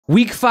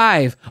Week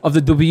 5 of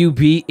the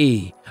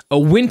WBE. A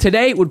win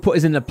today would put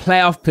us in the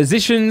playoff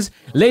positions.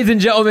 Ladies and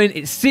gentlemen,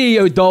 it's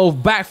CEO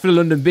Dolph back for the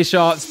London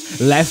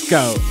Bisharps. Let's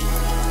go.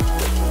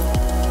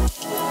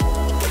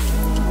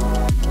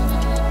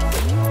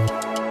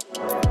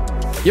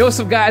 Yo,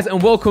 what's up guys,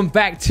 and welcome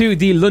back to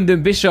the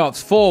London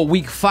Bisharps for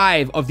week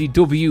 5 of the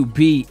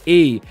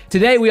WBE.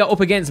 Today we are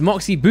up against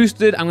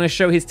MoxieBoosted. I'm going to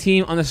show his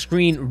team on the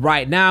screen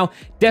right now.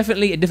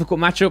 Definitely a difficult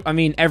matchup. I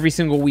mean, every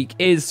single week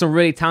is some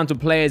really talented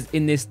players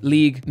in this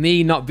league,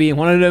 me not being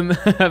one of them.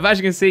 As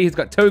you can see, he's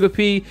got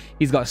Togepi,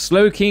 he's got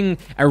Slowking,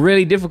 a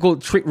really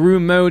difficult trick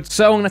room mode,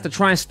 so I'm going to have to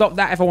try and stop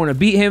that if I want to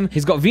beat him.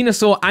 He's got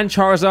Venusaur and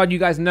Charizard. You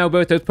guys know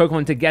both those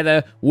Pokemon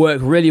together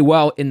work really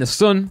well in the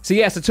sun. So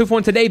yeah, it's a tough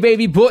one today,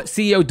 baby, but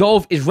CEO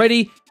Dolph is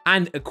ready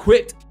and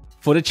equipped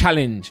for the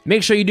challenge.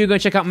 Make sure you do go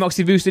check out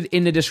MoxieBoosted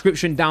in the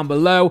description down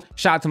below.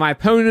 Shout out to my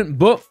opponent,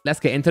 but let's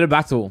get into the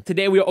battle.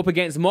 Today we are up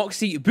against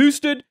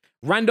MoxieBoosted.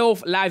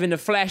 Randolph live in the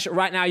flesh.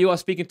 Right now you are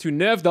speaking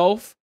to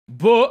Dolph,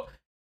 but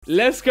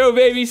let's go,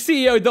 baby.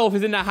 CEO Dolph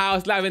is in the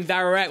house, live and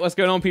direct. What's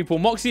going on, people?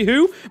 Moxie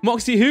who?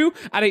 Moxie who?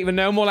 I don't even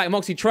know. More like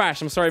Moxie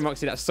Trash. I'm sorry,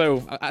 Moxie. That's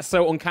so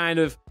unkind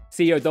of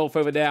CEO Dolph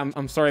over there.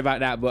 I'm sorry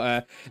about that,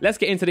 but let's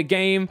get into the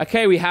game.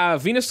 Okay, we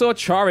have Venusaur,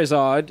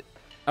 Charizard.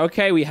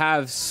 Okay, we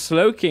have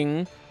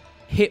Slowking,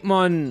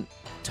 Hitmon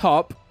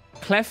Top,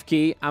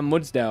 Klefki, and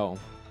Mudsdale.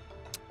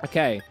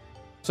 Okay,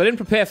 so I didn't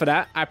prepare for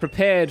that. I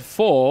prepared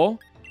for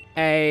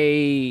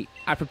a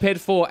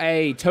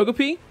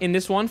Togepi in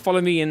this one. Follow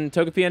me in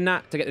Togepi and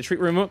that to get the trick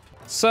room up.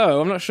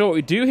 So I'm not sure what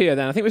we do here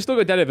then. I think we still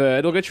got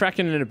Delibird. We'll go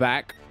tracking in the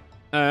back.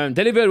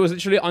 Delibird was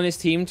literally on this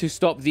team to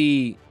stop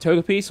the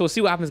Togepi, so we'll see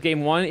what happens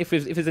game 1. If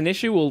there's an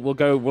issue, we'll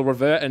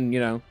revert and,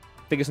 you know,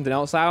 figure something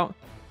else out.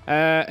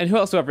 And who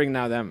else do I bring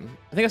now then?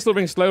 I think I still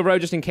bring Slowbro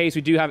just in case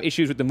we do have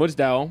issues with the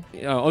Mudsdale.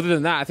 You know, other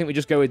than that, I think we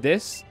just go with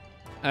this.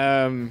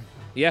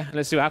 Yeah,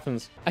 let's see what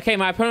happens. Okay,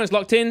 my opponent's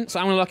locked in, so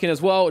I'm gonna lock in as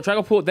well.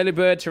 Dragapult,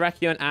 Delibird,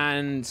 Terrakion,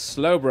 and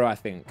Slowbro, I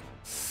think.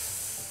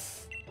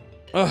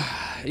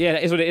 Yeah,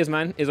 that is what it is,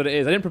 man. Is what it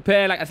is. I didn't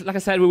prepare. Like I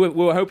said, we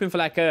were hoping for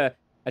like a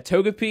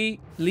Togepi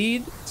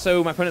lead,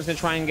 so my opponent's gonna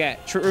try and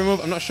get Trick Room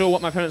up. I'm not sure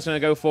what my opponent's gonna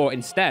go for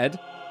instead.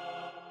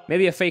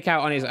 Maybe a fake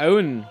out on his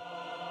own.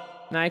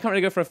 Nah, you can't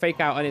really go for a fake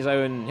out on his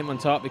own Hitmon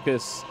Top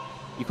because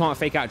you can't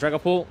fake out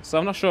Dragapult, so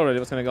I'm not sure really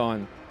what's gonna go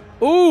on.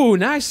 Ooh,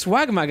 nice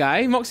swag, my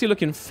guy. Moxie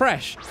looking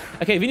fresh.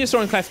 Okay,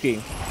 Venusaur and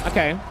Klefki.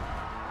 Okay.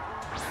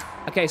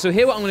 Okay, so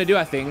here what I'm going to do,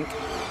 I think.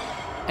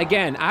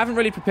 Again, I haven't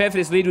really prepared for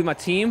this lead with my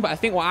team, but I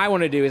think what I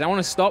want to do is I want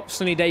to stop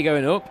Sunny Day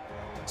going up.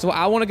 So what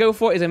I want to go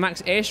for is a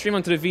max Airstream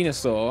onto the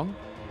Venusaur.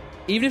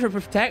 Even if it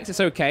protects,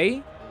 it's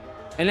okay.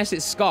 Unless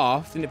it's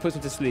Scarfed and it puts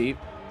him to sleep.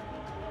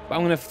 But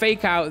I'm going to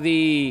fake out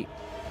the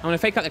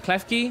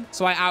Klefki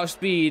so I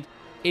outspeed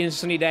in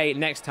Sunny Day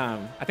next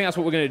time. I think that's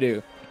what we're going to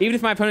do. Even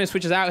if my opponent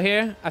switches out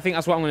here, I think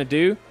that's what I'm going to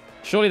do.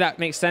 Surely that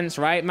makes sense,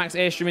 right? Max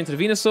Airstream into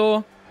the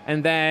Venusaur,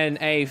 and then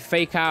a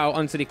fake out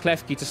onto the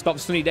Klefki to stop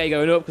Sunny Day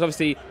going up, because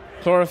obviously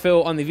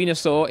Chlorophyll on the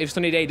Venusaur, if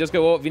Sunny Day does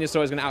go up,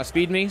 Venusaur is going to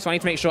outspeed me, so I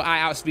need to make sure I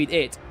outspeed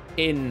it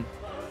in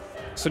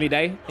Sunny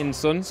Day, in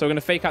Sun. So we're going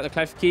to fake out the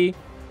Klefki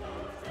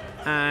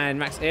and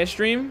Max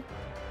Airstream.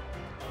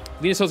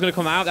 Venusaur's going to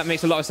come out. That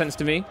makes a lot of sense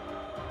to me.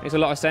 Makes a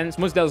lot of sense.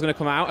 Mudsdale's going to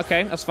come out.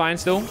 Okay, that's fine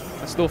still.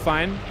 That's still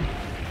fine.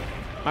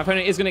 My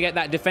opponent is going to get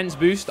that defense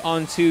boost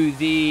onto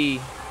the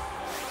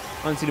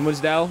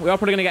Mudsdale. We are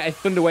probably going to get a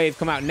Thunder Wave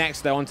come out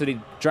next, though, onto the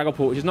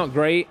Dragapult, which is not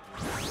great.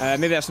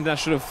 Maybe that's something I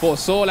should have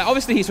foresaw. Like,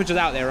 obviously, he switches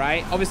out there,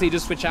 right? Obviously, he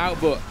does switch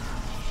out, but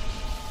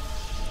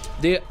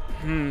the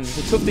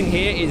tough thing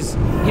here is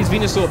his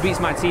Venusaur beats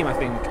my team, I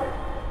think.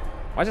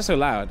 Why is it so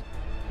loud?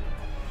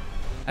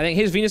 I think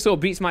his Venusaur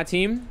beats my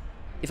team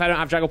if I don't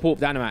have Dragapult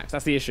Dynamax.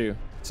 That's the issue.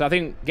 So I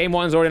think game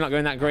 1's already not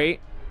going that great.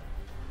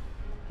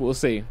 But we'll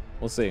see.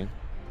 We'll see.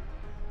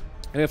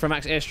 I'm going to go for a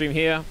max Airstream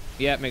here.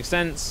 Yeah, makes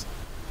sense.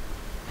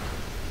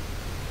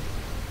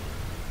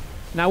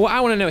 Now, what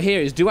I want to know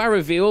here is, do I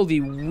reveal the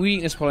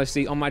weakness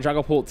policy on my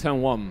Dragapult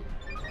turn 1?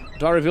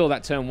 Do I reveal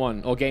that turn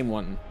 1 or game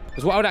 1?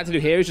 Because what I would like to do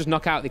here is just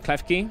knock out the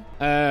Klefki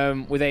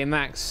with a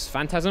max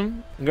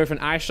Phantasm and go for an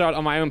Ice Shard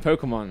on my own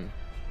Pokemon.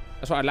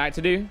 That's what I'd like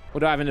to do.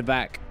 What do I have in the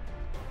back?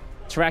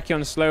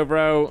 Terrakion,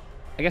 Slowbro.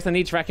 I guess I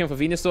need Terrakion for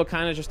Venusaur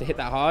kind of just to hit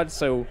that hard.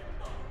 So,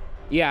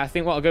 yeah, I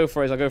think what I'll go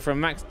for is I'll go for a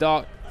max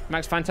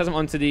Phantasm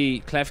onto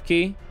the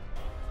Klefki.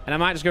 And I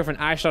might just go for an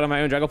Ice Shot on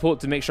my own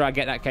Dragapult to make sure I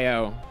get that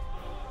KO.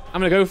 I'm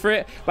going to go for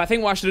it. But I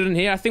think what I should have done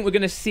here, I think we're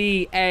going to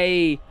see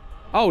a...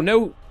 Oh,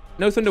 no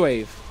Thunder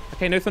Wave.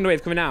 Okay, no Thunder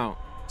Wave coming out.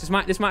 This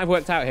might have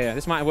worked out here.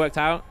 This might have worked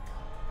out.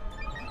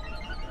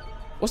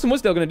 What's the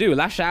Mudsdale going to do?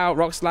 Lash Out,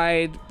 Rock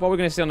Slide? What are we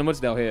going to see on the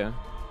Mudsdale here?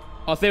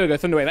 Oh, there we go,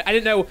 Thunder Wave. I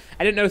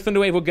didn't know Thunder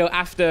Wave would go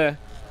after...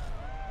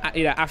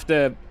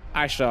 after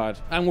Ice Shard.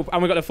 And we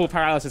got the full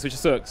paralysis, which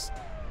sucks.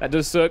 That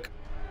does suck.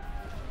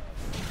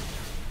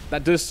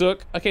 That does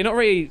suck. Okay, not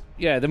really...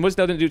 Yeah, the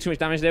Mudsdale didn't do too much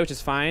damage there, which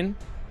is fine.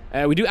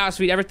 We do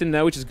outspeed everything,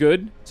 though, which is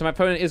good. So my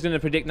opponent is going to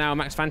predict now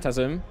Max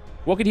Phantasm.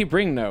 What could he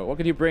bring, though? What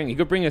could he bring? He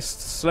could bring a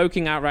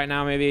Slowking out right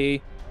now,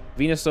 maybe.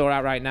 Venusaur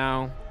out right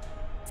now.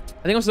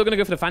 I think I'm still going to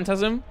go for the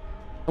Phantasm.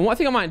 And what I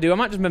think I might do, I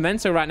might just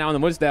Memento right now on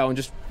the Mudsdale and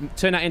just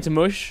turn that into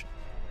Mush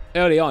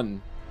early on. You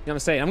know what I'm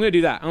saying? I'm going to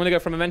do that. I'm going to go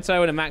from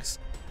Memento and a Max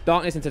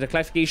Darkness into the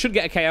Klefki. Should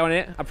get a KO on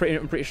it. I'm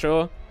pretty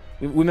sure.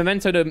 We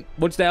Memento the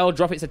Mudsdale,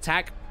 drop its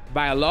attack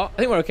by a lot. I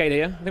think we're okay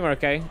here. I think we're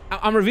okay.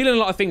 I'm revealing a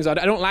lot of things. I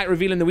don't like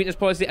revealing the weakness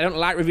policy. I don't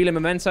like revealing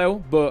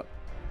Memento, but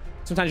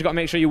sometimes you got to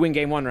make sure you win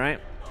game one, right?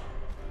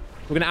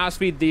 We're going to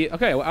outspeed the...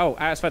 Okay, well, oh,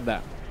 I outsped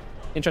that.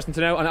 Interesting to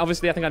know. And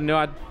obviously, I think I know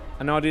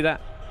I'd do that.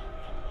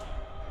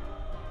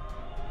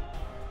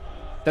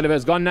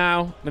 Deliver's gone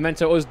now.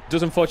 Memento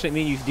does unfortunately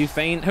mean you do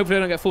faint. Hopefully I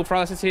don't get full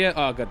paralysis here.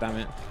 Oh, god damn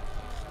it.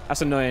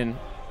 That's annoying.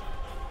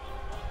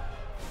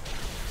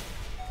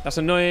 That's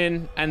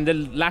annoying. And the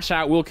lash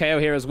out will KO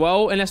here as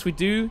well. Unless we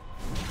do.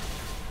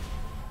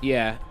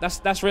 Yeah,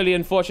 that's really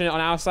unfortunate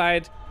on our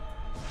side.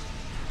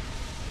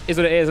 Is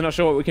what it is. I'm not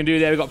sure what we can do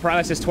there. We've got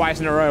paralysis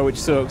twice in a row, which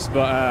sucks.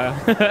 But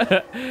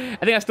I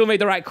think I still made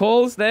the right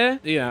calls there.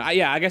 You know,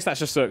 yeah, I guess that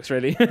just sucks,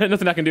 really.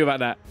 Nothing I can do about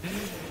that.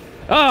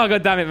 Oh,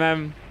 god damn it,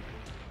 man.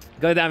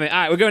 God damn it. All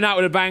right, we're going out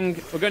with a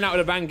bang. We're going out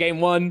with a bang game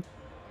one.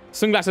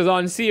 Sunglasses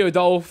on. CEO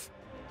Dolph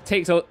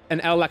takes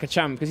an L like a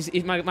champ. Because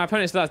my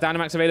opponent still has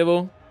Dynamax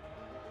available.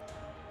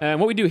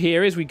 What we do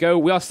here is we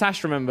are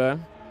sashed, remember.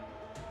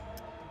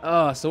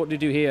 Oh, so what do we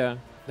do here?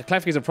 The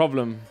Klefki is a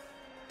problem.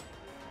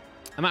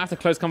 I might have to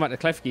close combat the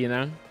Klefki, you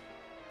know.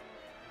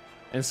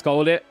 And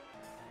scold it.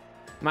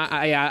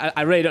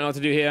 I really don't know what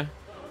to do here.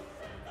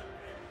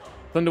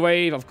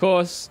 Thunderwave, of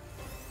course.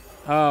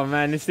 Oh,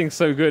 man, this thing's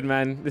so good,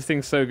 man. This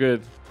thing's so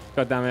good.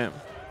 God damn it.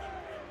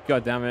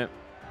 God damn it.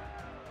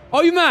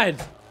 Oh, you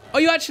mad? Are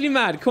you actually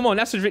mad? Come on,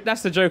 that's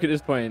the joke at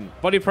this point.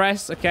 Body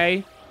press,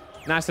 okay.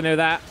 Nice to know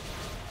that.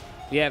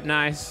 Yep,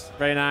 nice.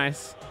 Very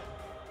nice.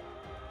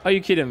 Are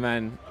you kidding,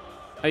 man?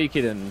 Are you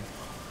kidding?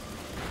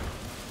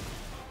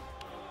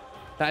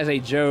 That is a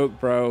joke,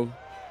 bro.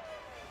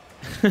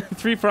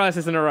 3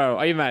 paralysis in a row.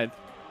 Are you mad?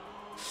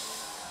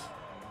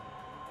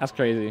 That's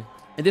crazy.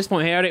 At this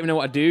point here, I don't even know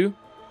what to do.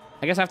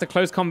 I guess I have to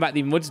close combat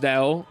the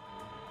Mudsdale.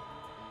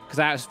 Because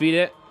I outspeed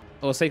it.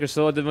 Or Sacred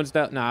Sword the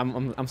Mudsdale. Nah,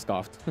 I'm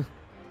scarfed.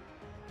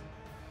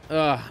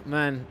 Ugh,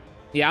 man.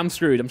 Yeah, I'm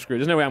screwed. I'm screwed.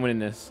 There's no way I'm winning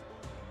this.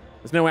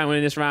 There's no way I'm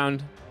winning this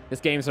round. This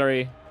game,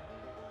 sorry.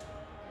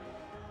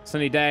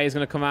 Sunny Day is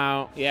going to come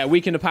out. Yeah,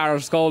 weaken the power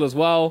of Scald as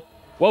well.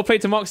 Well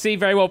played to Moxie.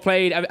 Very well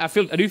played. I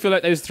do feel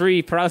like those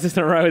 3 paralysis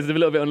in a row is a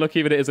little bit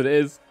unlucky, but it is what it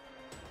is.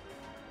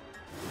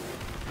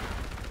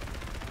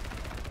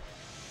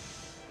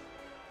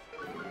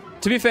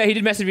 To be fair, he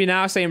did message me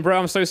now saying, bro,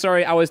 I'm so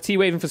sorry. I was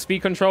T-waving for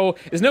speed control.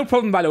 There's no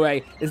problem, by the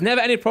way. There's never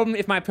any problem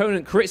if my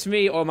opponent crits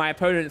me or my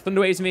opponent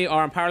thunderwaves me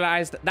or I'm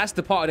paralyzed. That's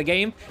the part of the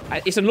game.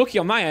 It's unlucky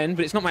on my end,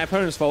 but it's not my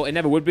opponent's fault. It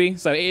never would be.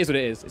 So it is what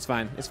it is. It's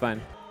fine. It's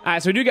fine. All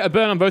right, so we do get a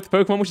burn on both the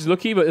Pokemon, which is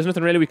lucky, but there's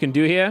nothing really we can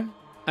do here.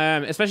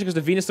 Especially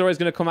because the Venusaur is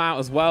going to come out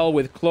as well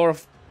with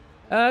Chlorof...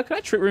 can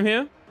I Trick Room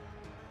here?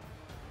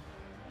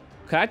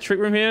 Can I Trick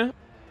Room here?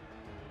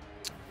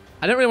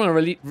 I don't really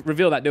want to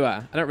reveal that, do I?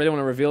 I don't really want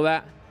to reveal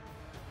that.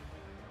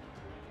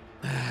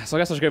 So I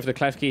guess I'll just go for the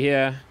Klefki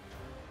here.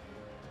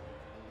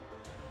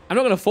 I'm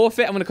not going to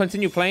forfeit. I'm going to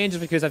continue playing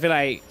just because I feel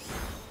like,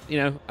 you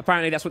know,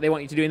 apparently that's what they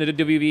want you to do in the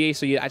WBE,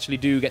 so you actually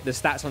do get the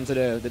stats onto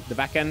the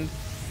back end.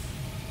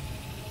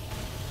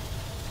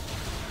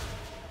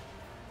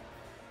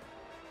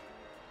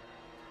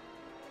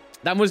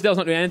 That Mudsdale's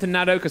not doing anything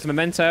now, though, because of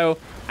Memento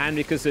and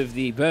because of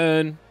the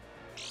burn.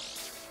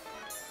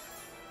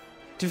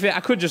 To be fair, I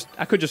could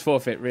just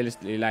forfeit,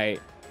 realistically. Like,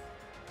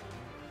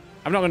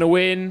 I'm not going to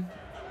win.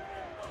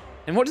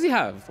 And what does he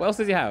have? What else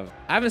does he have?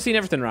 I haven't seen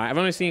everything right. I've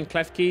only seen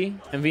Klefki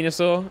and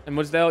Venusaur and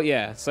Mudsdale.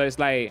 Yeah, so it's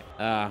like...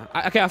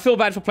 okay, I feel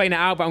bad for playing it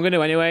out, but I'm going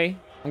to anyway.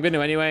 I'm going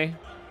to anyway.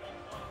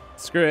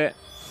 Screw it.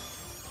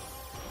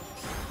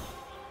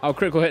 Oh,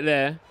 critical hit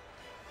there.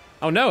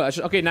 Oh, no.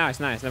 Okay, nice,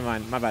 nice. Never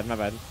mind. My bad, my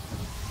bad.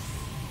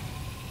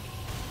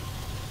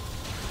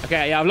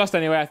 Okay, yeah, I've lost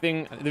anyway. I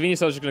think the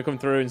Venusaur's just going to come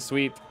through and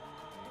sweep.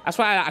 That's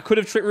why I could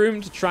have Trick Room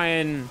to try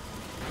and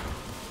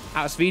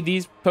outspeed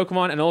these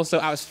Pokemon and also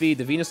outspeed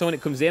the Venusaur when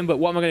it comes in. But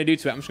what am I going to do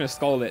to it? I'm just going to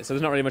Scald it. So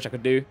there's not really much I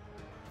could do.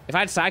 If I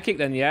had Sidekick,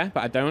 then yeah,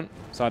 but I don't.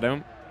 So I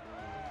don't.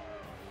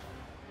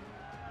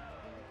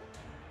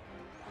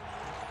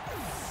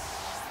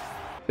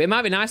 But it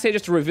might be nice here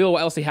just to reveal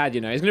what else he had,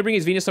 you know. He's going to bring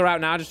his Venusaur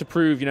out now just to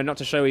prove, you know, not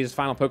to show his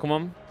final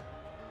Pokemon.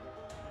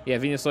 Yeah,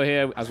 Venusaur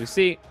here, as we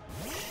see.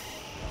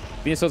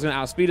 Venusaur's going to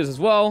outspeed us as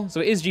well.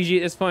 So it is GG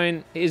at this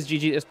point. It is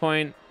GG at this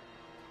point.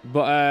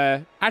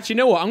 But actually, you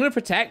know what? I'm going to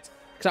protect.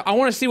 Because I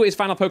want to see what his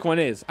final Pokemon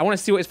is. I want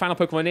to see what his final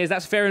Pokemon is.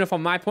 That's fair enough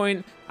on my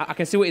point. I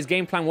can see what his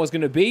game plan was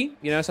going to be.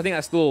 You know, so I think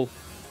that's still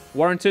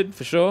warranted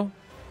for sure.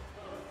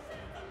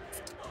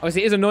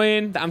 Obviously, it is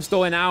annoying that I'm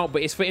stalling out,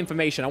 but it's for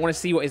information. I want to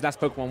see what his last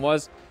Pokemon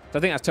was. So I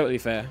think that's totally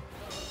fair.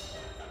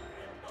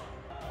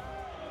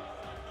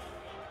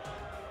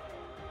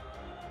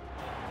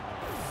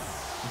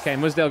 Okay,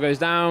 Mudsdale goes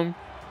down.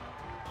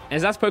 And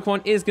his last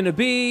Pokemon is going to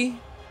be...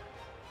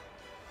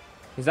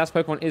 His last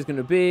Pokemon is going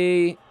to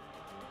be...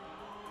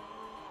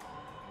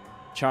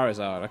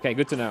 Charizard. Okay,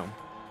 good to know.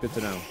 Good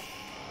to know.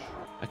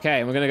 Okay,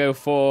 and we're going to go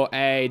for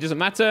a... Doesn't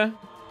matter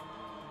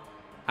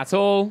at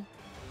all.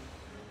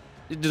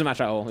 It doesn't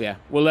matter at all, yeah.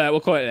 We'll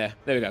call it there.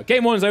 There we go.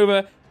 Game 1's over.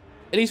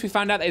 At least we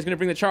found out that he's going to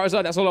bring the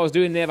Charizard. That's all I was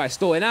doing there by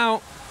stalling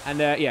out. And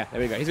yeah,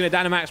 there we go. He's going to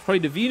Dynamax probably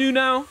the Venu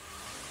now.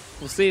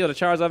 We'll see, or the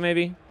Charizard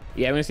maybe.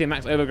 Yeah, we're going to see a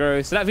max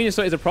overgrowth. So that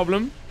Venusaur is a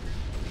problem.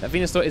 That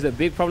Venusaur is a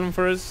big problem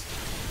for us.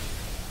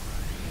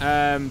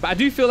 But I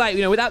do feel like,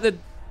 you know, without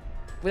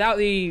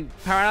the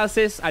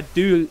paralysis, I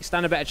do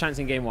stand a better chance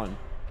in game 1.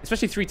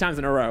 Especially 3 times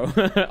in a row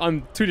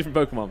on 2 different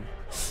Pokemon.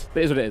 But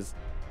it is what it is.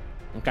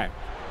 Okay.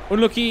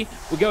 Unlucky.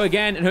 We'll go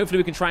again, and hopefully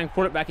we can try and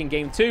pull it back in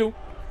game 2.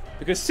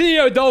 Because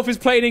CEO Dolph is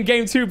playing in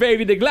game 2,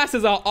 baby. The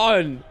glasses are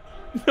on.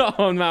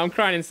 Oh, man, I'm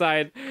crying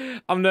inside.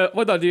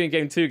 What do I do in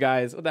game 2,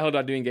 guys? What the hell do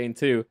I do in game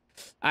 2?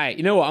 All right,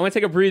 you know what? I'm going to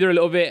take a breather a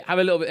little bit, have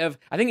a little bit of...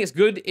 I think it's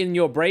good in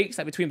your breaks,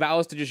 like between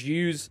battles, to just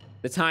use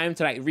the time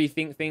to like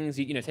rethink things,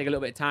 you know, take a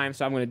little bit of time.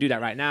 So I'm going to do that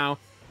right now.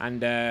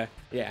 And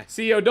yeah,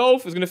 CEO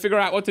Dolph is going to figure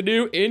out what to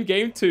do in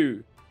game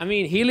 2. I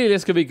mean,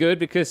 Heliolisk could be good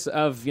because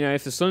of, you know,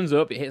 if the sun's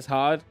up, it hits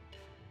hard.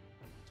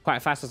 It's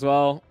quite fast as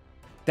well.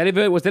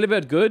 Delibird, was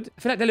Delibird good?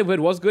 I feel like Delibird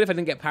was good if I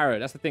didn't get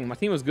parried. That's the thing. My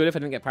team was good if I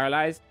didn't get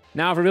paralyzed.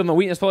 Now I've revealed my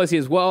weakness policy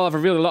as well. I've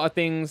revealed a lot of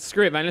things.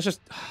 Screw it, man. Let's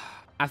just...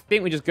 I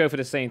think we just go for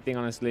the same thing,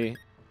 honestly.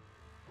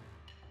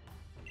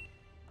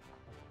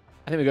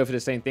 I think we go for the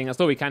same thing. That's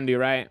all we can do,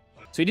 right?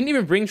 So he didn't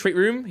even bring Trick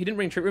Room. He didn't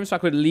bring Trick Room, so I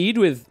could lead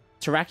with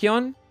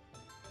Terrakion.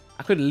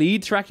 I could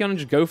lead Terrakion and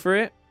just go for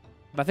it.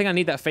 But I think I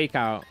need that fake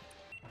out.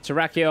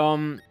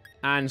 Terrakion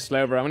and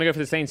Slowbro. I'm going to go for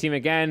the same team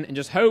again and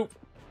just hope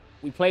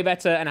we play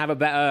better and have a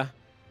better...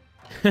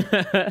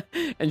 and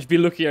just be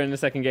luckier in the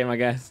second game, I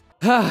guess.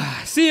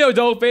 CEO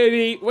Dolph,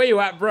 baby. Where you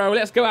at, bro?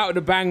 Let's go out with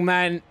a bang,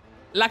 man.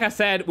 Like I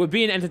said, we're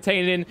being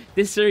entertaining.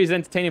 This series is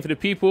entertaining for the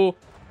people.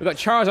 We've got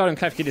Charizard and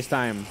Klefki this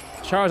time.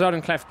 Charizard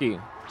and Klefki.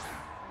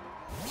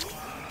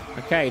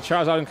 Okay,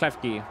 Charizard and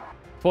Klefki.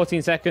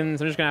 14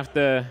 seconds. I'm just going to have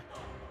to...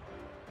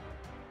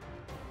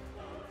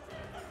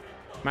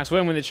 Max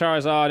Worm with the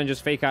Charizard and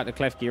just fake out the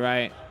Klefki,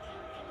 right?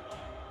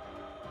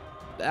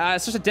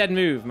 It's such a dead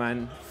move,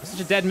 man. It's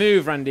such a dead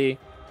move, Randy.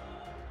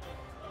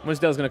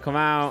 Munsdale's going to come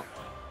out.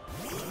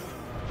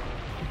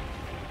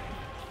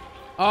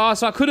 Oh,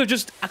 so I could have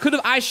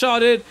Ice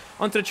Sharded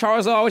onto the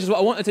Charizard, which is what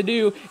I wanted to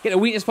do. Get a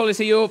weakness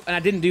policy up, and I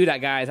didn't do that,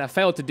 guys. I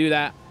failed to do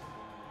that.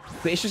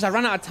 But it's just I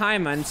ran out of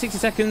time, man. 60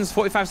 seconds,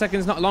 45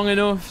 seconds, not long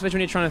enough, especially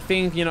when you're trying to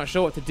think, you're not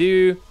sure what to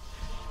do.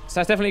 So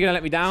that's definitely going to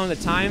let me down, the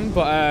time.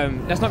 But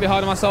let's not be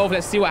hard on myself.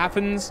 Let's see what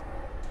happens.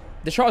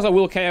 The Charizard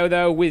will KO,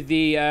 though, with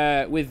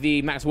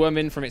the Max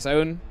Wormin from its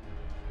own.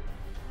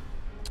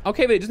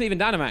 Okay, but it doesn't even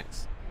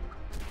Dynamax.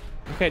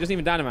 Okay, it doesn't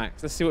even Dynamax.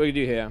 Let's see what we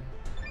do here.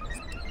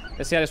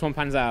 Let's see how this one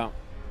pans out.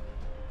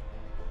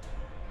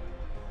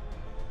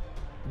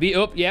 Beat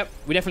up, yep.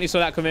 We definitely saw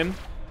that coming.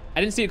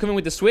 I didn't see it coming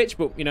with the switch,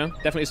 but, you know,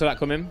 definitely saw that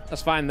coming.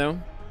 That's fine,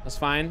 though. That's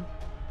fine.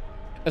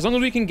 As long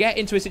as we can get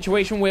into a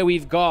situation where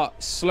we've got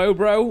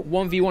Slowbro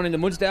 1v1 in the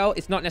Mudsdale,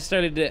 it's not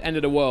necessarily the end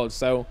of the world.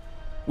 So,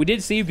 we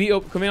did see Beat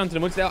Up coming onto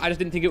the Mudsdale. I just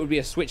didn't think it would be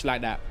a switch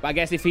like that. But I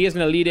guess if he is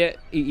going to lead it,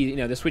 you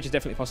know, the switch is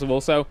definitely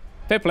possible. So,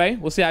 fair play.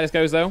 We'll see how this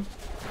goes, though.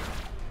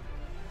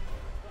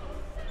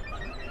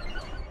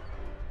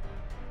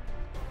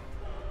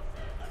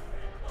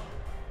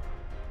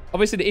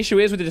 Obviously, the issue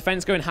is with the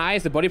defense going high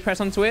is the body press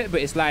onto it, but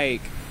it's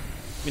like,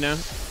 you know,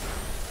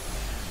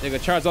 there you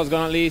go. Charizard's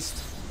gone at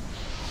least.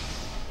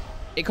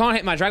 It can't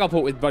hit my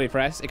Dragapult with body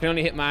press. It can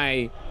only hit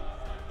my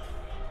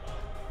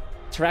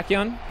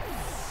Terrakion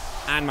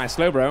and my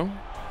Slowbro.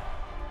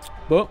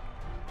 But,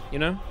 you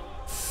know.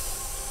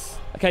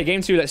 Okay,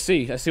 game 2. Let's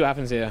see. Let's see what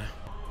happens here.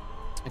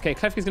 Okay,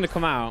 Klefki's going to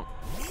come out.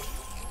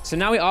 So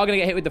now we are going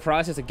to get hit with the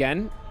paralysis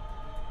again.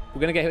 We're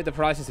going to get hit with the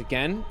paralysis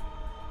again.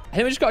 I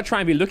think we just got to try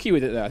and be lucky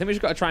with it, though. I think we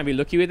just got to try and be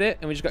lucky with it.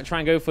 And we just got to try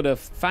and go for the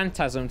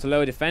Phantasm to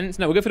lower defense.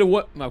 No, we'll go for the...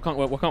 No, we can't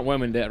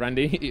Wormwind it,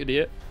 Randy. You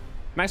idiot.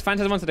 Max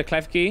Phantasm onto the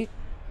Klefki.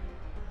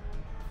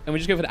 And we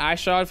just go for the Ice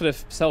Shard for the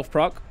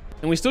self-proc.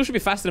 And we still should be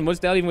faster than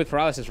Mudsdale, even with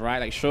paralysis, right?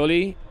 Like,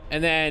 surely.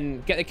 And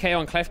then get the KO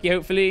on Klefki,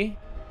 hopefully.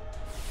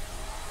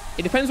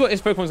 It depends what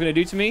this Pokemon's going to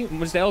do to me.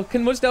 Mudsdale.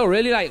 Can Mudsdale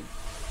really, like,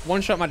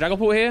 one-shot my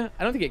Dragapult here?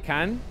 I don't think it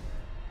can.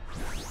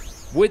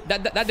 With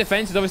that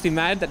defense is obviously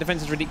mad. That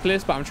defense is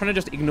ridiculous. But I'm trying to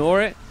just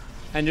ignore it.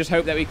 And just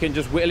hope that we can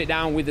just whittle it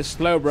down with the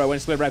Slowbro when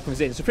Slowbro comes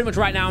in. So pretty much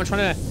right now, I'm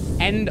trying to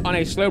end on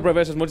a Slowbro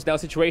versus Mudsdale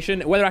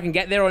situation. Whether I can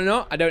get there or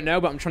not, I don't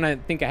know. But I'm trying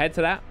to think ahead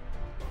to that.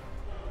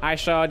 Ice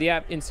Shard,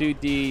 yeah, into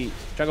the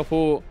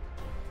Dragapult.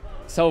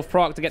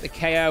 Self-proc to get the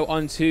KO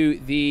onto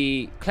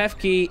the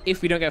Klefki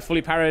if we don't get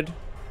fully parried.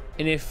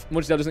 And if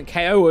Mudsdale doesn't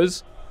KO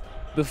us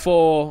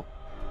before...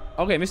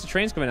 Okay, Mr.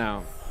 Train's coming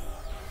out.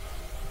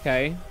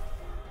 Okay.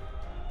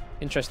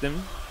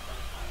 Interesting.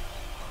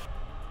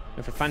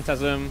 Go for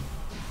Phantasm.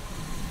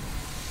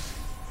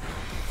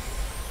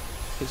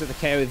 Picks up the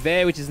KO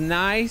there, which is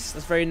nice.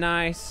 That's very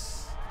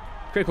nice.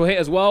 Critical hit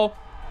as well.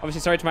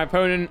 Obviously, sorry to my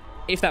opponent.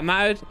 If that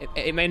mattered,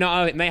 it may not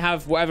have. It may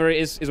have. Whatever it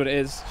is what it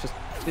is.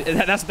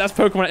 Just that's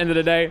Pokemon at the end of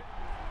the day.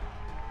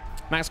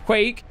 Max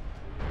Quake.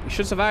 We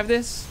should survive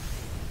this.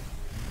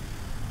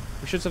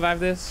 We should survive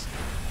this.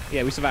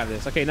 Yeah, we survived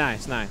this. Okay,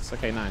 nice, nice.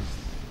 Okay, nice.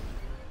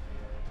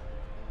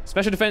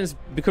 Special defense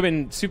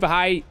becoming super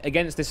high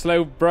against this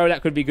slow bro.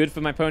 That could be good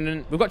for my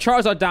opponent. We've got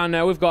Charizard down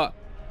now. We've got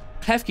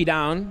Klefki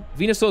down.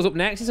 Venusaur's up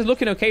next. This is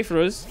looking okay for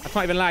us. I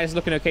can't even lie. It's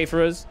looking okay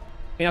for us.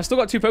 I mean, I've still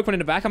got 2 Pokemon in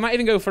the back. I might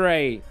even go for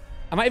an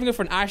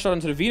Ice Shot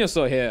onto the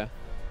Venusaur here.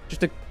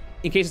 Just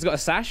in case it's got a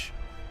Sash.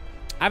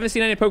 I haven't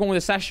seen any Pokemon with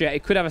a Sash yet.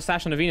 It could have a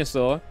Sash on the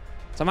Venusaur.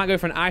 So I might go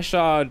for an Ice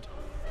Shard.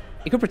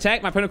 It could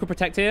protect. My opponent could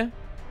protect here,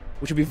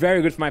 which would be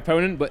very good for my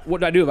opponent. But what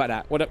do I do about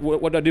that?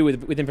 What do I do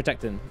with him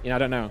protecting? You know, I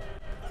don't know.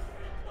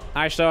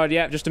 Ice Shard,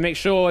 yeah, just to make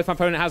sure if my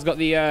opponent has got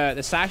the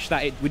Sash,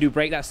 that we do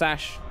break that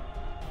Sash.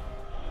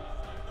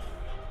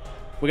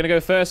 We're going to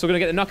go first. We're going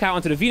to get the knockout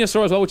onto the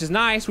Venusaur as well, which is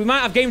nice. We might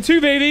have game 2,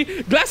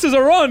 baby. Glasses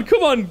are on.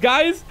 Come on,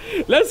 guys.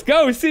 Let's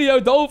go.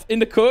 CEO Dolph in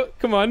the cut.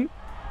 Come on.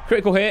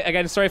 Critical hit.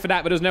 Again, sorry for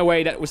that, but there's no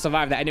way that we'll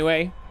survive that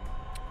anyway.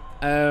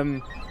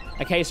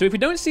 Okay, so if we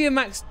don't see a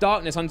max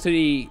darkness onto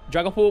the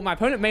Dragapult, my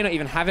opponent may not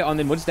even have it on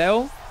the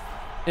Mudsdale.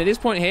 And at this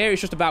point here,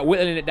 it's just about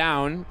whittling it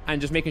down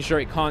and just making sure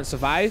it can't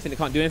survive and it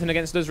can't do anything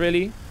against us,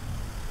 really.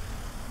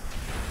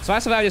 So I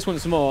survived this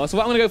once more. So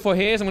what I'm going to go for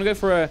here is I'm going to go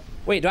for a...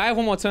 Wait, do I have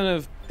one more turn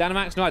of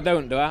Dynamax? No, I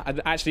don't, do I?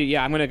 Actually,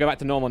 yeah, I'm going to go back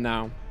to normal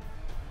now.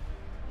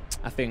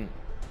 I think.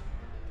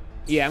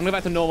 Yeah, I'm going to go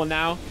back to normal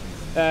now.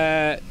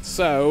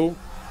 So,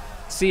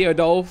 CEO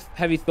Dolph,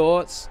 Heavy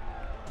Thoughts.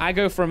 I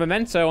go for a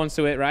Memento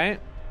onto it, right?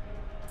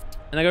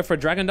 And I go for a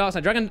Dragon Darts.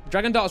 Now,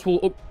 Dragon Darts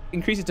will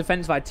increase its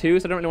defense by 2,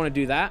 so I don't really want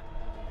to do that.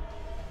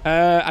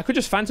 I could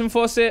just Phantom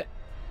Force it.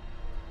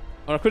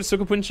 Or I could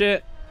Sucker Punch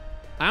it.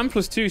 I am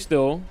 +2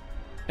 still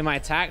in my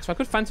attack, so I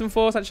could Phantom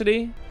Force,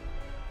 actually. And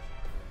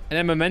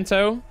then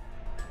Memento.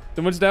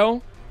 The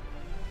Mudsdale.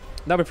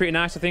 That'd be pretty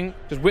nice, I think.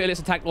 Just whittle its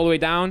attack all the way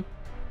down.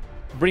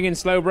 Bring in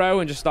Slowbro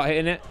and just start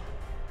hitting it.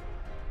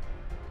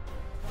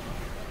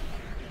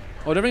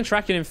 Or do I bring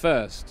Terrakion in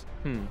first?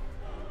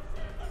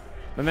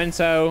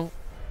 Memento.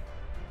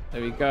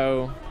 There we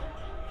go.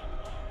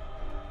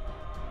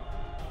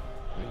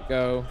 There we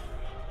go.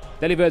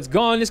 Delibird's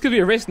gone. This could be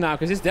a risk now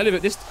because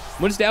this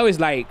Mudsdale is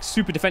like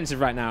super defensive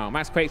right now.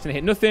 Max Quake's gonna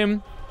hit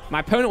nothing. My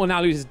opponent will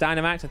now lose his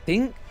Dynamax, I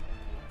think.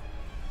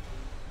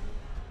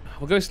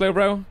 We'll go slow,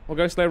 bro. We'll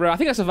go slow, bro. I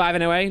think I survive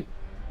anyway,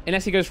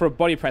 unless he goes for a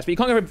body press. But he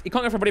can't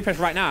go for a body press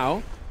right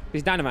now.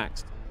 He's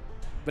Dynamaxed.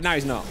 But now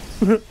he's not.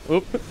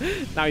 Oop.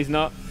 Now he's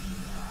not.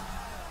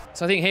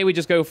 So I think here we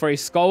just go for a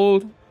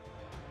Scold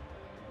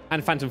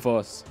and Phantom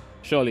Force.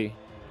 Surely.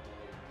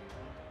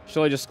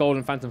 Surely just Scold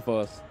and Phantom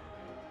Force.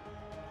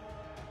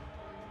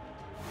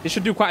 This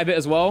should do quite a bit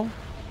as well.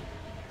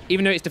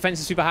 Even though its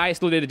defense is super high, it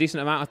still did a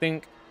decent amount, I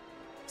think.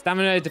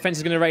 Stamina, defense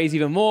is going to raise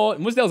even more.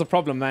 Mudsdale's a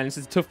problem, man. This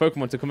is a tough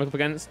Pokemon to come up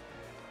against.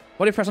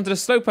 Body press onto the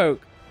Slowpoke.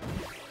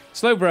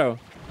 Slow, bro.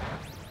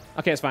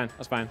 Okay, that's fine.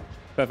 That's fine.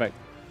 Perfect.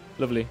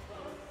 Lovely.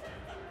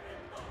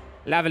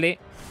 Lovely.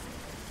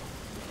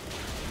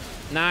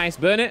 Nice.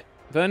 Burn it.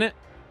 Burn it.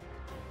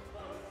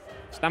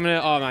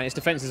 Stamina. Oh, man. Its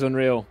defense is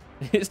unreal.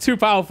 It's too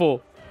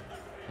powerful.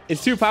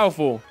 It's too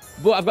powerful.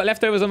 But I've got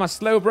leftovers on my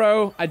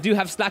Slowbro. I do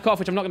have Slack Off,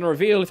 which I'm not going to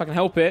reveal if I can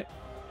help it.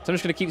 So I'm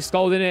just going to keep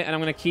Scolding it, and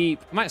I'm going to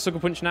keep... I might Sucker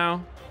Punch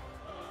now.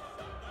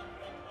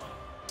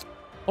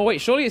 Oh,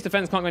 wait. Surely its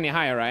defense can't go any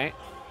higher, right?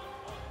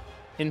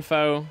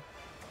 Info.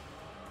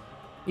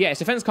 Yeah, its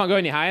defense can't go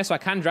any higher, so I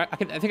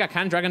think I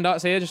can Dragon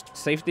Darts here, just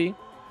safety.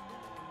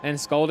 And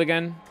Scold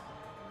again.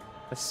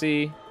 Let's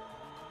see.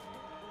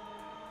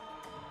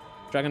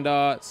 Dragon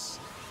Darts.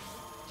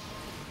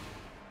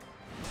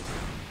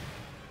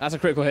 That's a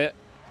critical hit.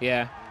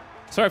 Yeah.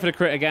 Sorry for the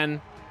crit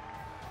again.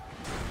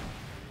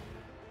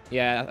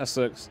 Yeah, that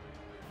sucks.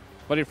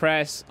 Body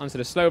press onto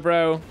the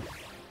Slowbro.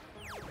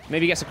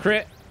 Maybe he gets a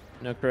crit.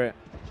 No crit.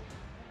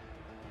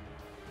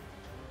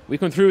 We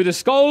come through with the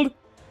Scold.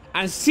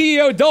 And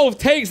CEO Dolph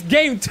takes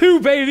game 2,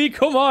 baby.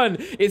 Come on.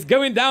 It's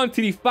going down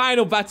to the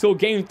final battle,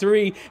 game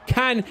 3.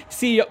 Can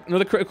CEO...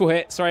 Another critical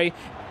hit, sorry.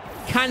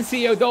 Can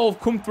CEO Dolph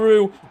come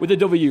through with a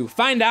W?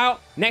 Find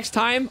out next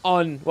time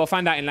on... Well,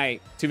 find out in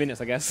like 2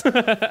 minutes, I guess.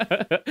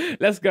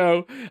 Let's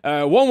go.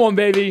 1-1,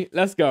 baby.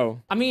 Let's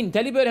go. I mean,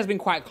 Delibird has been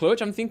quite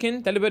clutch. I'm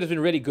thinking Delibird has been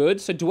really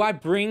good. So do I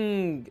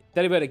bring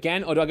Delibird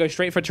again? Or do I go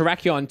straight for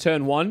Terrakion on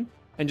turn 1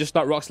 and just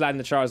start Rock Sliding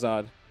the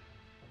Charizard?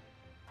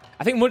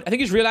 I think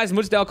he's realized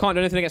Mudsdale can't do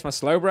anything against my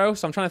Slowbro.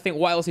 So I'm trying to think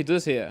what else he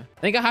does here.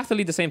 I think I have to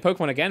lead the same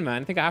Pokemon again,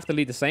 man. I think I have to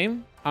lead the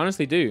same. I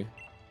honestly do.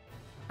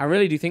 I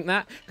really do think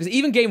that. Because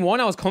even game 1,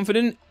 I was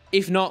confident,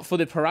 if not for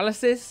the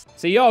paralysis.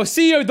 So, yo,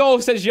 CEO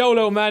Dolph says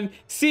YOLO, man.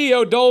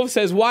 CEO Dolph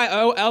says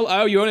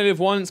YOLO. You only live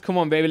once. Come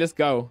on, baby. Let's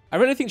go. I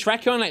really think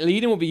Terrakion, like,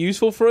 leading would be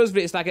useful for us.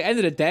 But it's like, at the end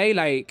of the day,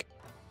 like,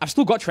 I've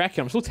still got Terrakion.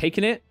 I'm still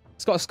taking it.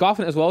 It's got a Scarf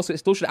in it as well. So it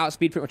still should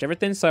outspeed pretty much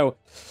everything. So...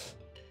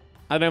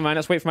 I don't know, man.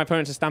 Let's wait for my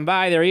opponent to stand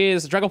by. There he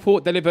is.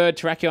 Dragapult, Delibird,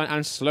 Terrakion,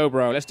 and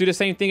Slowbro. Let's do the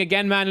same thing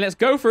again, man. Let's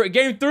go for it.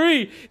 Game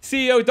 3.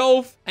 CEO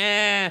Dolph.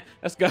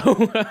 Let's go.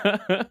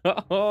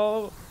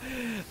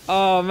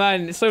 Oh,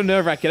 man. It's so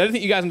nerve-wracking. I don't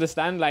think you guys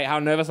understand, like, how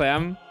nervous I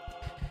am.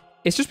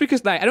 It's just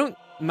because, like, I don't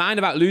mind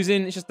about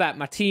losing. It's just that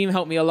my team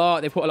helped me a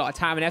lot. They put a lot of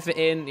time and effort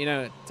in, you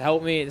know, to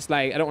help me. It's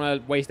like, I don't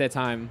want to waste their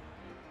time.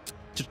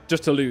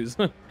 just to lose.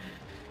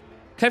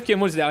 Klefki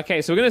and Mudsdale.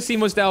 Okay, so we're gonna see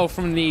Mudsdale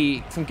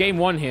from game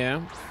 1 here.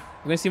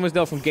 We're gonna see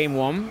Mudsdale from game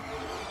 1.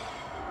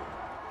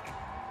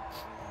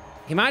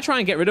 He might try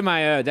and get rid of my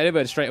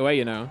Delibird straight away,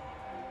 you know.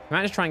 He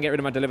might just try and get rid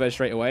of my Delibird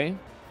straight away.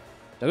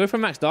 Do I go for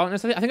Max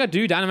Darkness? I think I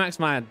do Dynamax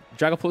my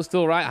Dragapult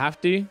still, right? I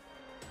have to.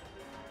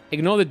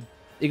 Ignore the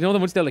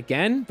Mudsdale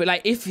again. But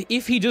like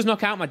if he does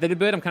knock out my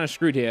Delibird, I'm kind of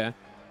screwed here.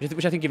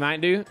 Which I think he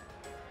might do.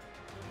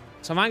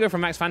 So I might go for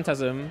Max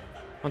Phantasm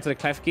onto the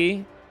Klefki.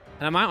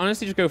 And I might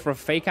honestly just go for a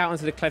Fake Out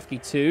onto the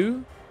Klefki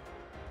too.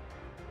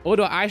 Or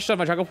do I Ice Shard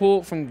my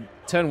Dragapult from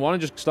turn 1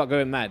 and just start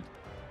going mad?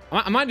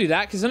 I might do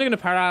that because it's only going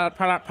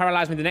to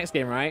paralyze me the next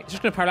game, right? It's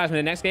just going to paralyze me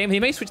the next game. He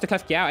may switch the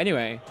Klefki out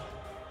anyway.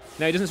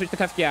 No, he doesn't switch the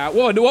Klefki out.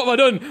 Whoa, what have I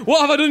done? What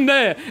have I done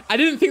there? I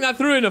didn't think that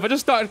through enough. I just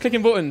started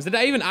clicking buttons. Did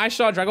I even Ice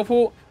Shard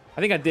Dragapult?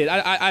 I think I did.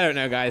 I don't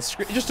know, guys.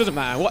 It just doesn't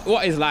matter.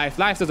 What is life?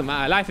 Life doesn't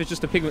matter. Life is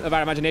just a figment of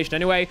our imagination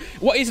anyway.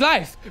 What is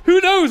life?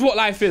 Who knows what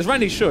life is?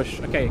 Randy, shush.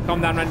 Okay,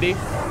 calm down, Randy.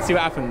 See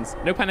what happens.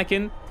 No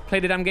panicking. Play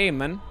the damn game,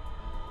 man.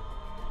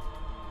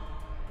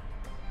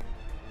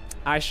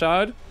 Ice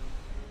Shard.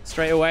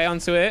 Straight away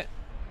onto it.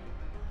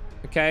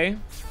 Okay.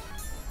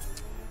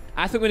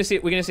 I think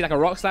we're gonna see like a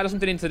Rock Slide or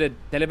something into the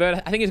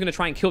Delibird. I think he's gonna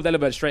try and kill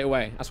Delibird straight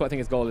away. That's what I think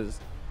his goal is.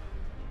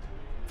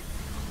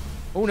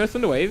 Oh, no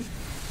Thunder Wave.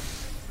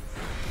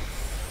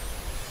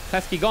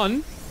 Klefki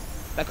gone.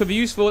 That could be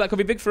useful. That could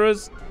be big for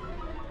us.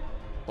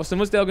 What's the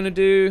Mudsdale gonna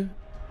do?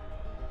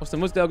 What's the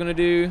Mudsdale gonna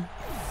do?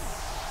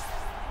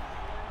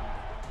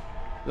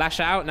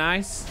 Lash out.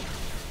 Nice.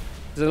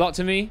 There's a lot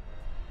to me.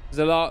 There's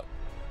a lot.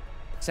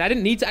 See, I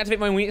didn't need to activate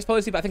my weakness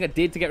policy, but I think I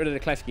did to get rid of the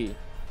Klefki.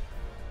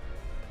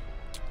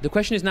 The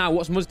question is now,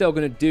 what's Mudsdale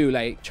going to do?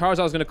 Like,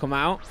 Charizard's going to come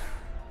out.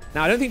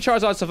 Now, I don't think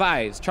Charizard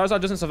survives. Charizard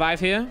doesn't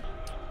survive here.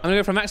 I'm going to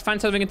go for Max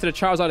Phantasming into the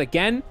Charizard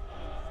again.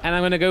 And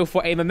I'm going to go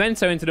for a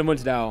Memento into the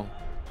Mudsdale.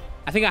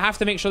 I think I have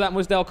to make sure that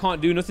Mudsdale can't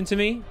do nothing to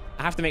me.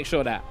 I have to make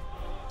sure that.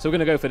 So we're going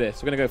to go for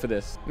this. We're going to go for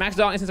this. Max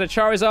Darkness into the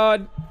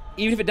Charizard.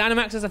 Even if it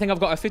Dynamaxes, I think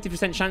I've got a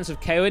 50% chance of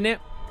KOing it.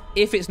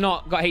 If it's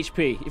not got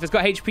HP. If it's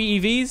got HP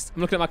EVs,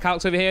 I'm looking at my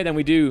calcs over here, then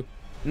we do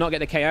not get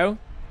the KO.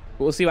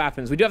 But we'll see what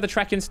happens. We do have the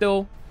tracking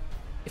still.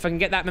 If I can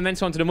get that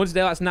Memento onto the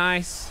Mudsdale, that's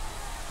nice.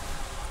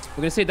 We're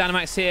going to see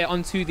Dynamax here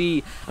onto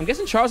the... I'm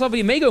guessing Charizard, but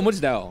he may go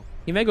Mudsdale.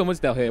 He may go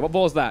Mudsdale here. What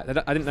ball is that?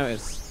 I didn't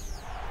notice.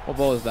 What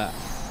ball is that?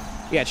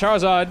 Yeah,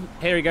 Charizard.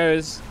 Here he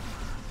goes.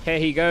 Here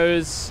he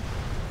goes.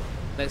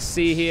 Let's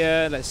see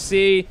here. Let's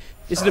see.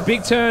 This is a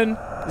big turn.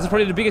 This is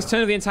probably the biggest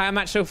turn of the entire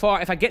match so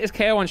far. If I get this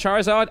KO on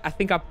Charizard, I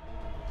think I'm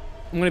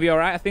going to be all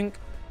right, I think.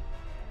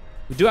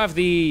 We do have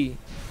the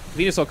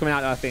Venusaur coming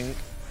out, I think.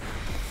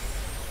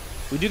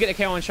 We do get the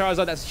KO on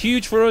Charizard. That's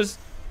huge for us.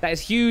 That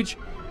is huge.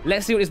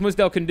 Let's see what this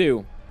Mudsdale can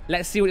do.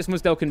 Let's see what this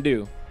Mudsdale can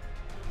do.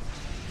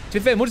 To be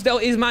fair,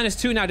 Mudsdale is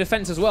 -2 now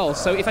defense as well.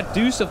 So if I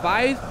do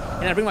survive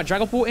and I bring my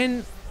Dragapult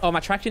in, or my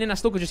Traction in, I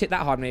still could just hit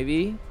that hard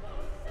maybe.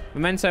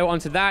 Memento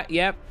onto that.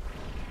 Yep.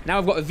 Now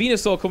we've got a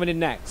Venusaur coming in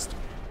next.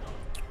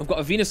 We've got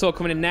a Venusaur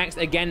coming in next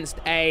against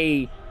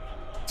a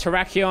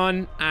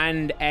Terrakion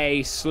and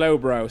a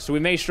Slowbro. So we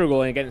may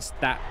struggle against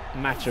that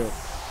matchup.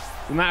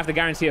 We might have to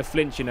guarantee a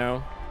flinch, you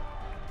know.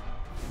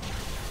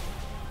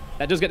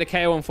 That does get the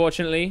KO,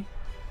 unfortunately.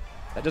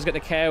 That does get the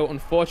KO,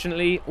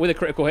 unfortunately, with a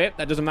critical hit.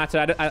 That doesn't matter.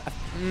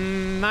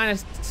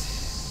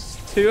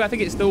 -2. I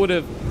think it still would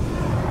have.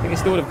 I think it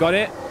still would have got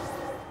it.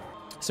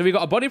 So we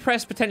got a Body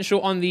Press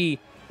potential on the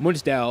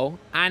Mudsdale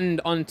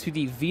and onto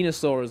the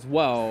Venusaur as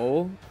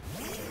well.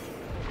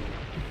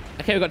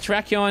 Okay, we've got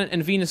Terrakion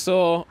and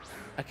Venusaur.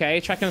 Okay,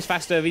 Terrakion's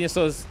faster.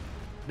 Venusaur's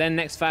then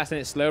next fast,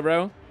 and it's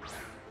Slowbro.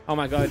 Oh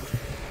my god.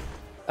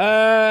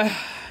 I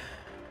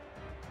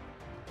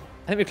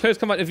think we close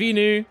combat to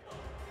Venu.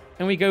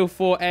 And we go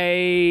for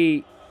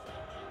a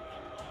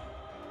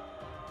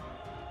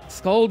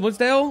Scald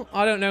Mudsdale?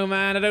 I don't know,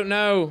 man. I don't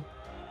know.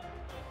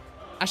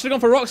 I should have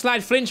gone for Rock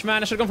Slide Flinch,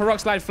 man. I should have gone for Rock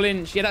Slide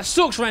Flinch. Yeah, that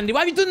sucks, Randy.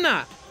 Why have you done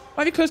that?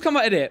 Why have you close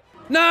combated it?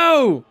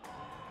 No!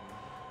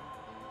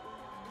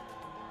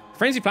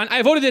 Frenzy Plant. I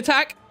avoided the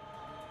attack.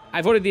 I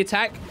avoided the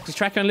attack. Does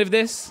Traction live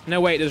this? No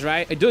way, it does,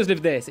 right? It does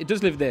live this. It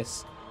does live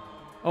this.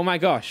 Oh my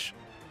gosh.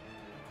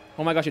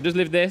 Oh my gosh, it does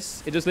live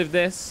this. It does live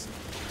this.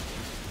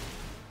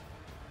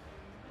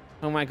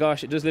 Oh my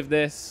gosh, it does live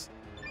this.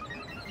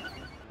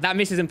 That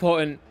miss is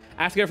important.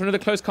 I have to go for another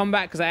close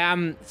combat because I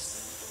am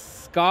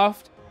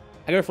scarfed.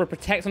 I go for a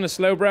Protect on the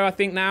Slowbro, I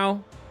think,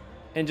 now.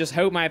 And just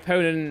hope my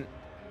opponent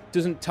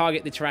doesn't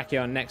target the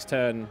Terrakion next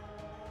turn.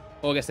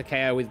 Or gets the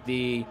KO with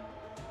the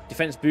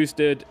defense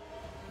boosted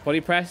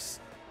Body Press.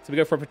 So we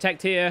go for a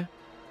Protect here.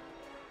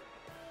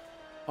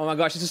 Oh my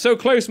gosh, this is so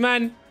close,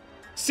 man.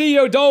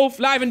 CEO Dolph,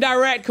 live and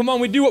direct. Come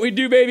on, we do what we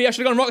do, baby. I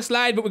should have gone Rock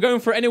Slide, but we're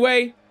going for it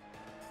anyway.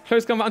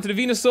 Close combat onto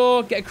the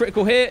Venusaur. Get a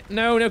critical hit.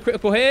 No, no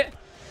critical hit.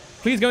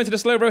 Please go into the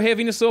Slowbro here,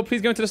 Venusaur.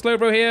 Please go into the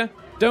Slowbro here.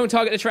 Don't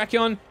target the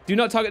Terrakion. Do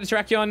not target the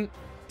Terrakion.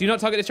 Do not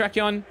target the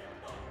Terrakion.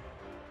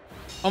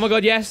 Oh my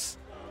god, yes.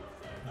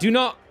 Do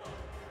not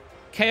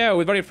KO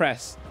with Body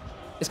Press.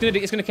 It's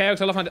gonna KO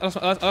because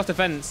I lost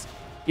defense.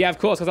 Yeah, of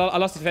course, because I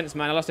lost defense,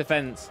 man. I lost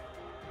defense.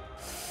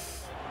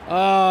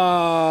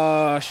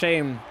 Oh,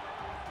 shame.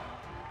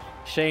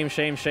 Shame,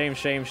 shame, shame,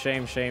 shame,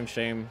 shame, shame,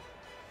 shame.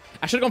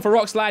 I should have gone for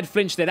Rock Slide,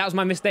 flinch there. That was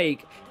my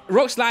mistake.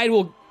 Rock Slide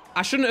will...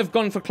 I shouldn't have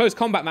gone for close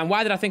combat, man.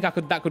 Why did I think that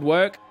could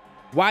work?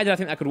 Why did I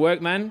think that could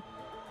work, man?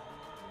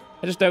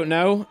 I just don't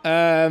know.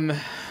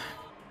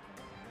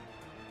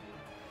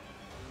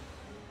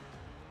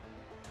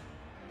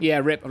 Yeah,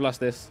 rip. I've lost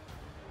this.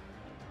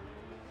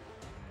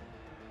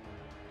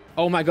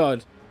 Oh my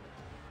god.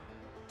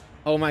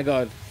 Oh my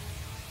god.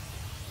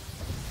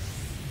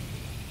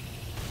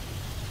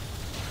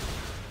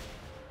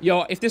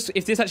 Yo, if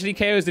this actually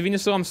KOs the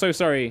Venusaur, I'm so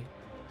sorry.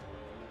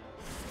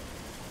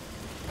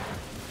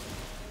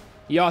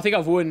 Yo, I think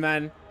I've won,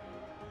 man.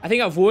 I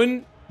think I've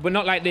won, but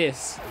not like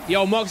this.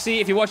 Yo, Moxie,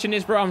 if you're watching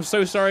this, bro, I'm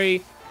so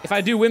sorry. If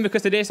I do win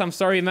because of this, I'm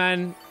sorry,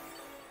 man.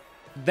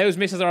 Those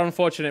misses are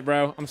unfortunate,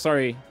 bro. I'm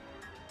sorry.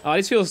 Oh,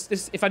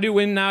 if I do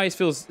win now, this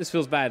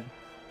feels bad.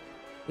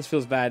 This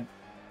feels bad.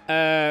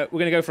 We're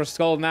gonna go for a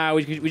Scald now.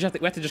 We have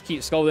to just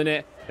keep Scalding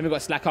it. And we've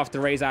got Slack off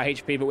to raise our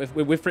HP,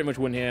 but we've pretty much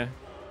won here.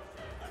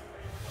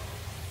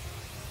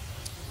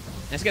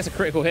 Let's get a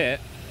critical hit.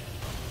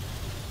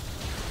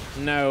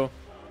 No.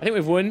 I think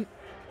we've won.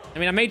 I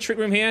mean, I made Trick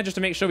Room here just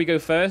to make sure we go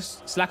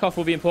first. Slack off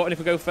will be important if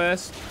we go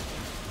first.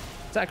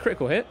 Is that a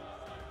critical hit?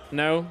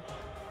 No.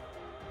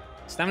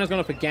 Stamina's gone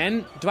up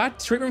again. Do I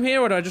Trick Room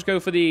here or do I just go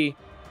for the...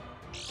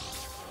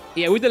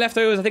 Yeah, with the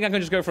leftovers, I think I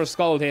can just go for a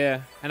Scald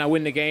here and I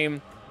win the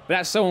game. But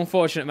that's so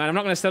unfortunate, man. I'm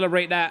not going to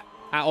celebrate that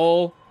at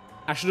all.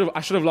 I should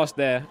have lost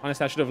there.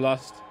 Honestly, I should have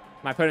lost.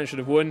 My opponent should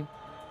have won.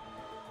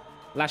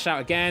 Lash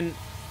out again.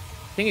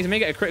 I think he's may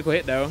get a critical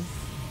hit, though.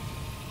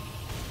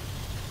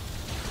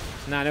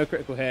 Nah, no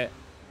critical hit.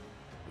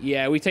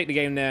 Yeah, we take the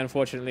game there,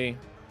 unfortunately.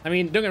 I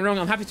mean, don't get me wrong,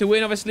 I'm happy to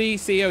win, obviously.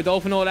 CEO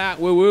Dolph and all that,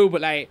 woo-woo. But,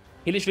 like,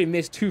 he literally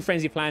missed 2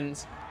 Frenzy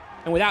Plants.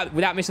 And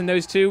without missing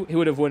those 2, he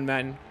would have won,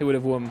 man. He would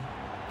have won.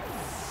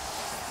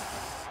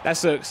 That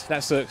sucks.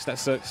 That sucks. That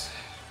sucks.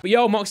 But,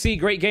 yo, Moxie,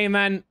 great game,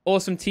 man.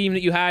 Awesome team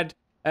that you had.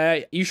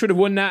 You should have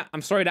won that.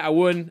 I'm sorry that I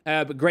won,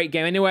 but great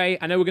game anyway.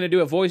 I know we're going to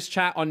do a voice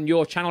chat on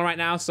your channel right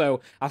now,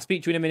 so I'll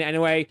speak to you in a minute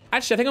anyway.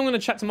 Actually, I think I'm going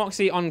to chat to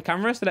Moxie on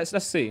camera, so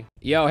let's see.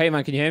 Yo, hey,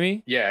 man, can you hear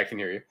me? Yeah, I can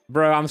hear you.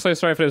 Bro, I'm so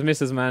sorry for those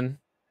misses, man.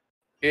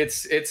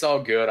 It's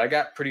all good. I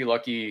got pretty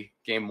lucky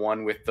game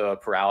 1 with the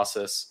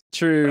paralysis.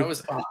 True.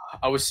 But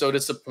I was so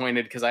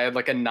disappointed because I had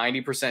like a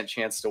 90%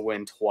 chance to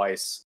win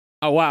twice.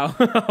 Oh, wow.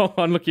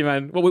 Unlucky,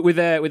 man. What, with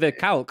a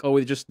calc or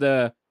with just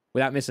the...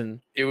 Without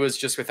missing? It was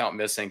just without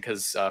missing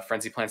because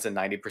Frenzy Plant's a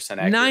 90%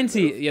 accurate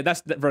 90? Move. Yeah,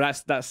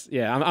 that's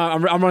yeah.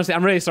 I'm honestly,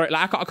 I'm really sorry.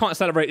 Like I can't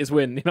celebrate this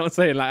win. You know what I'm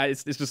saying? Like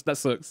it's just, that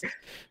sucks.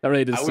 That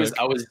really does suck.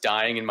 I was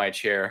dying in my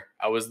chair.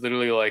 I was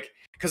literally like,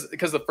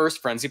 because the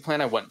first Frenzy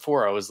Plant I went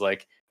for, I was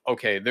like,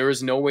 okay, there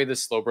is no way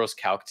this Slowbro's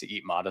calc to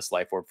eat Modest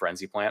Life Orb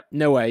Frenzy Plant.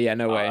 No way, yeah,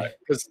 no way.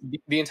 Because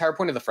the entire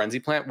point of the Frenzy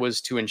Plant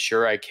was to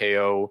ensure I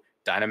KO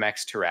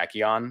Dynamax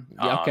Terrakion.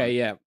 Okay,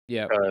 yeah.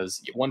 Yeah,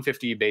 because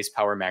 150 base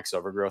power max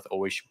overgrowth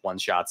always one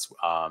shots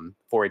 4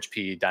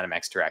 HP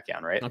Dynamax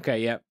Terrakion, right? Okay,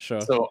 yeah, sure.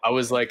 So I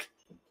was like,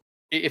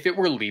 if it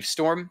were Leaf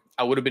Storm,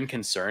 I would have been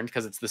concerned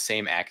because it's the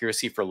same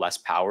accuracy for less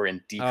power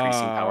and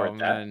decreasing power at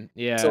that. Man.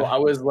 Yeah. So I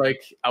was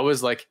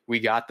like, we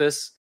got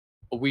this.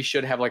 We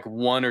should have like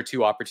 1 or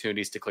 2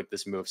 opportunities to click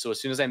this move. So as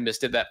soon as I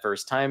missed it that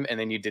first time and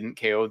then you didn't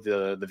KO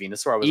the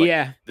Venusaur, I was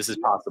like, this is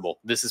possible.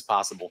 This is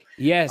possible.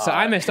 Yeah, so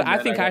I missed it. I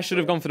think I should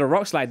have gone for the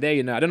Rock Slide there,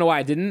 you know. I don't know why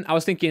I didn't. I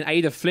was thinking I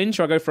either flinch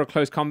or I go for a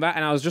close combat,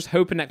 and I was just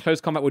hoping that close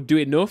combat would do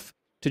enough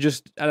to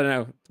just, I don't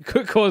know,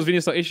 cause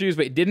Venusaur issues,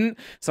 but it didn't.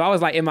 So I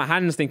was like in my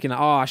hands thinking, oh,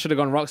 I should have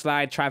gone Rock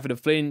Slide, try for the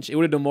flinch. It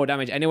would have done more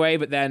damage anyway,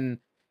 but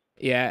then,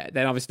 yeah,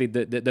 then obviously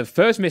the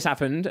first miss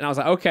happened, and I was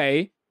like,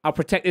 okay, I'll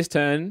protect this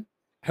turn.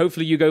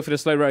 Hopefully you go for the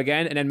slow row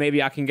again, and then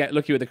maybe I can get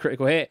lucky with a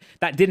critical hit.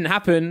 That didn't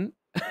happen,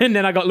 and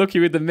then I got lucky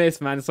with the miss,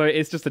 man. So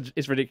it's just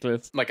it's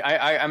ridiculous. Like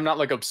I'm not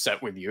like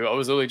upset with you. I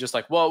was literally just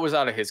like, well, it was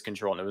out of his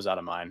control and it was out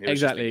of mine.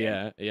 Exactly.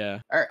 Yeah.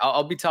 All right,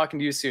 I'll be talking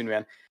to you soon,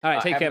 man. All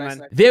right, take care,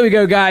 man. There we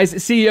go, guys.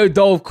 CEO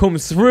Dolph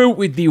comes through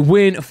with the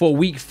win for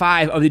week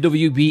 5 of the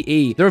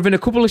WBE. There have been a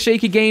couple of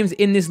shaky games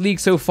in this league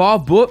so far,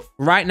 but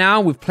right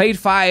now we've played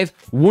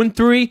 5, won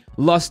 3,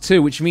 lost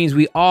 2, which means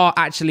we are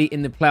actually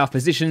in the playoff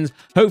positions.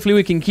 Hopefully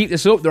we can keep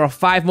this up. There are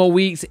 5 more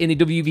weeks in the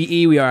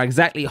WBE. We are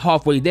exactly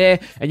halfway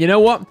there. And you know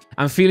what?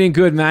 I'm feeling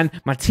good, man.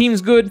 My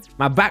team's good.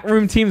 My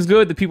backroom team's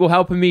good. The people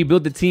helping me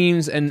build the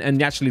teams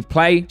and actually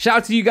play. Shout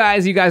out to you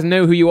guys. You guys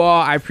know who you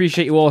are. I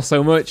appreciate you all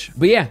so much.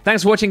 But yeah,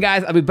 thanks for watching,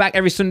 guys. I'll be back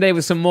every Sunday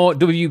with some more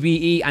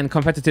WBE and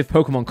competitive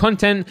Pokemon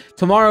content.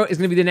 Tomorrow is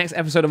going to be the next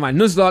episode of my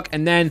Nuzlocke,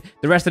 and then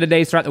the rest of the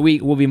days throughout the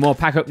week will be more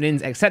pack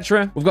openings,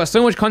 etc. We've got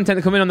so much content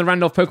to come in on the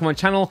Randolph Pokemon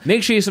channel.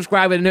 Make sure you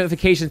subscribe with the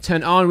notifications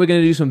turned on. We're going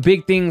to do some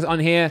big things on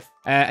here.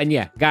 And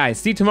yeah, guys,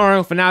 see you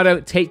tomorrow. For now, though,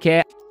 take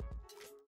care.